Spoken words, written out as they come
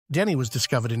Denny was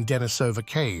discovered in Denisova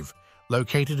Cave,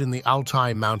 located in the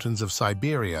Altai Mountains of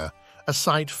Siberia, a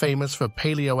site famous for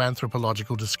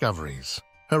paleoanthropological discoveries.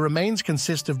 Her remains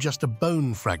consist of just a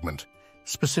bone fragment,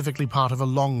 specifically part of a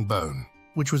long bone,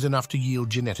 which was enough to yield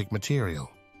genetic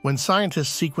material. When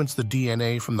scientists sequenced the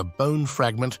DNA from the bone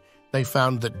fragment, they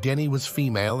found that Denny was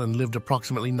female and lived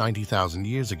approximately 90,000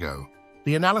 years ago.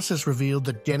 The analysis revealed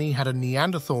that Denny had a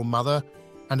Neanderthal mother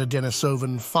and a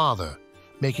Denisovan father,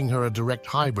 making her a direct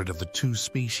hybrid of the two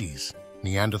species.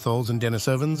 Neanderthals and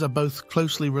Denisovans are both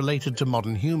closely related to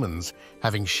modern humans,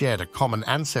 having shared a common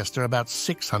ancestor about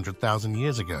 600,000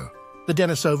 years ago. The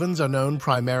Denisovans are known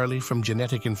primarily from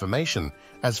genetic information,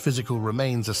 as physical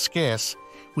remains are scarce,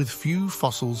 with few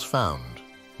fossils found.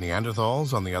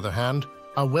 Neanderthals, on the other hand,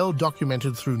 are well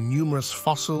documented through numerous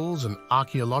fossils and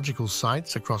archaeological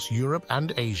sites across Europe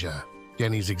and Asia.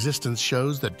 Denny's existence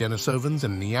shows that Denisovans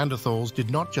and Neanderthals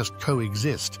did not just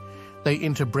coexist, they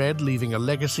interbred, leaving a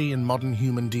legacy in modern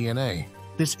human DNA.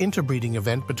 This interbreeding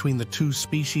event between the two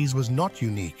species was not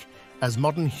unique, as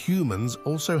modern humans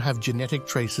also have genetic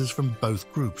traces from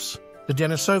both groups. The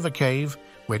Denisova Cave,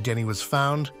 where Denny was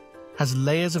found, has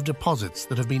layers of deposits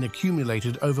that have been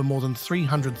accumulated over more than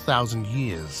 300,000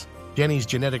 years. Denny's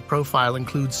genetic profile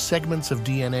includes segments of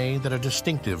DNA that are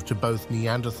distinctive to both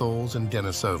Neanderthals and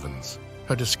Denisovans.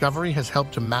 Her discovery has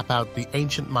helped to map out the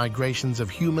ancient migrations of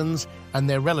humans and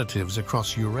their relatives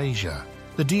across Eurasia.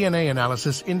 The DNA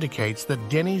analysis indicates that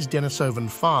Denny's Denisovan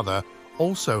father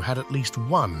also had at least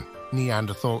one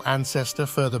Neanderthal ancestor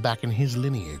further back in his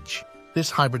lineage. This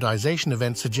hybridization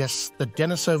event suggests that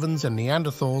Denisovans and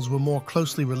Neanderthals were more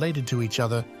closely related to each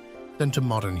other than to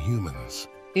modern humans.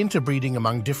 Interbreeding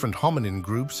among different hominin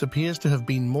groups appears to have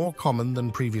been more common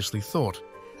than previously thought,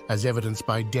 as evidenced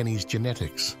by Denny's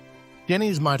genetics.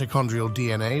 Denny's mitochondrial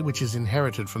DNA, which is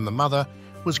inherited from the mother,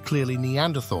 was clearly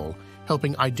Neanderthal,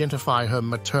 helping identify her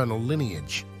maternal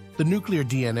lineage. The nuclear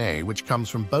DNA, which comes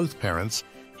from both parents,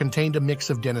 contained a mix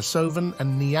of Denisovan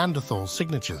and Neanderthal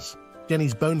signatures.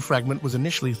 Denny's bone fragment was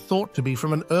initially thought to be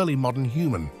from an early modern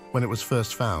human when it was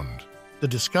first found. The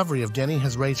discovery of Denny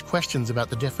has raised questions about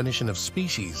the definition of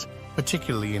species,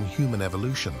 particularly in human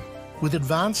evolution. With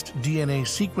advanced DNA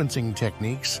sequencing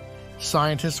techniques,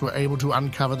 scientists were able to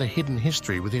uncover the hidden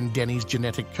history within Denny's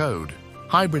genetic code.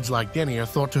 Hybrids like Denny are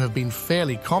thought to have been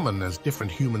fairly common as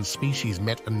different human species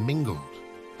met and mingled.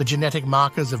 The genetic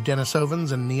markers of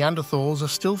Denisovans and Neanderthals are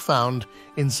still found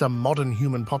in some modern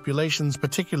human populations,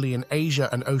 particularly in Asia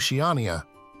and Oceania.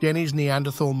 Denny's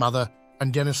Neanderthal mother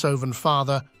and Denisovan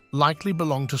father likely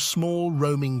belonged to small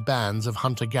roaming bands of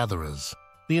hunter-gatherers.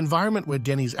 The environment where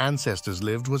Denny's ancestors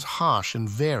lived was harsh and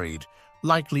varied,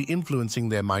 likely influencing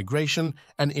their migration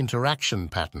and interaction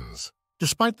patterns.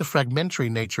 Despite the fragmentary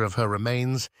nature of her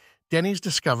remains, Denny's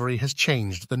discovery has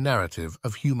changed the narrative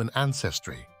of human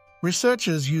ancestry.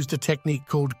 Researchers used a technique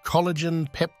called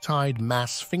collagen peptide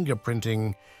mass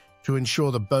fingerprinting to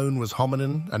ensure the bone was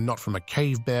hominin and not from a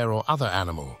cave bear or other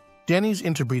animal. Denny's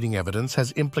interbreeding evidence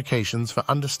has implications for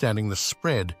understanding the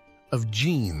spread of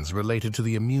genes related to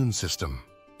the immune system.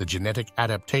 The genetic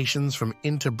adaptations from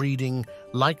interbreeding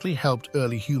likely helped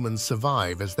early humans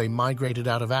survive as they migrated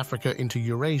out of Africa into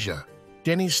Eurasia.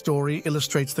 Denny's story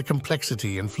illustrates the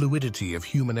complexity and fluidity of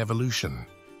human evolution,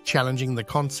 challenging the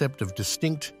concept of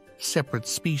distinct, separate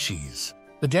species.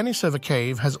 The Denisova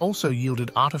Cave has also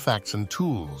yielded artifacts and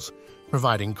tools,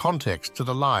 providing context to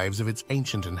the lives of its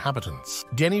ancient inhabitants.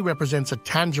 Denny represents a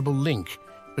tangible link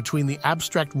between the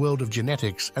abstract world of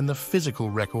genetics and the physical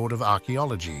record of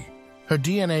archaeology. Her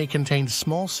DNA contains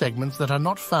small segments that are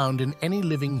not found in any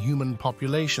living human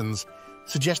populations,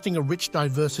 suggesting a rich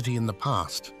diversity in the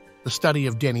past. The study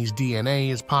of Denny's DNA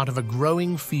is part of a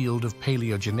growing field of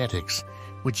paleogenetics,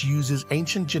 which uses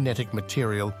ancient genetic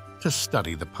material to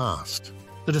study the past.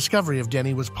 The discovery of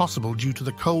Denny was possible due to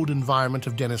the cold environment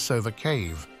of Denisova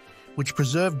Cave, which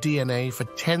preserved DNA for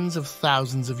tens of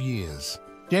thousands of years.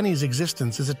 Denny's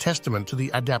existence is a testament to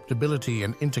the adaptability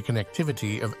and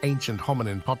interconnectivity of ancient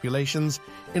hominin populations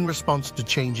in response to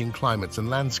changing climates and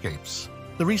landscapes.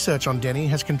 The research on Denny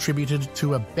has contributed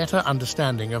to a better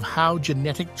understanding of how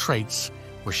genetic traits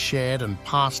were shared and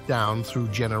passed down through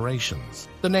generations.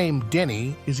 The name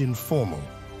Denny is informal.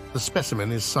 The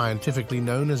specimen is scientifically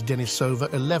known as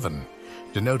Denisova 11,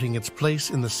 denoting its place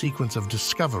in the sequence of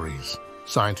discoveries.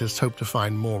 Scientists hope to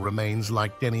find more remains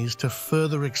like Denny's to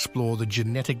further explore the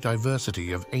genetic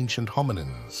diversity of ancient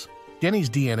hominins. Denny's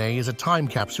DNA is a time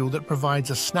capsule that provides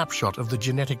a snapshot of the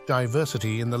genetic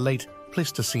diversity in the late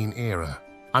Pleistocene era.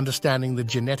 Understanding the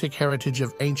genetic heritage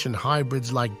of ancient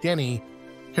hybrids like Denny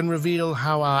can reveal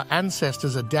how our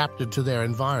ancestors adapted to their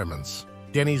environments.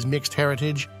 Denny's mixed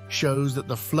heritage shows that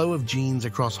the flow of genes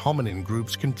across hominin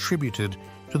groups contributed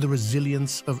to the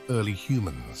resilience of early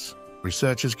humans.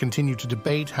 Researchers continue to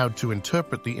debate how to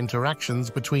interpret the interactions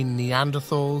between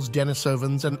Neanderthals,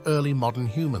 Denisovans, and early modern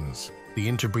humans. The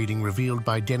interbreeding revealed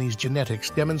by Denny's genetics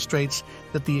demonstrates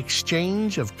that the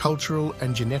exchange of cultural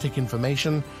and genetic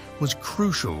information was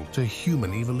crucial to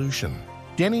human evolution.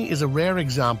 Denny is a rare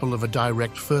example of a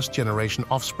direct first-generation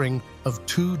offspring of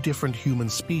two different human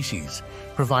species,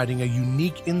 providing a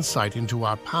unique insight into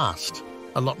our past.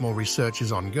 A lot more research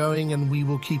is ongoing, and we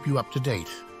will keep you up to date.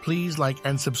 Please like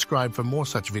and subscribe for more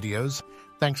such videos.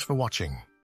 Thanks for watching.